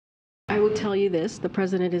I will tell you this, the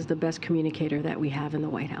president is the best communicator that we have in the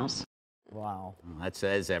White House. Wow. That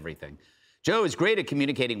says everything. Joe is great at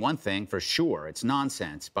communicating one thing for sure. It's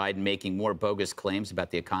nonsense. Biden making more bogus claims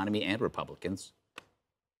about the economy and Republicans.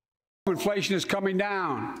 Inflation is coming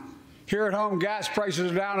down. Here at home, gas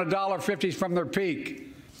prices are down $1.50 from their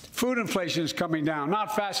peak. Food inflation is coming down,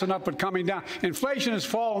 not fast enough, but coming down. Inflation has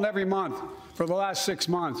fallen every month for the last 6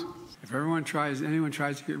 months. If anyone tries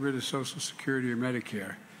to get rid of Social Security or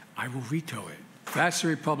Medicare, I will veto it. That's the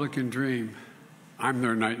Republican dream. I'm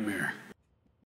their nightmare.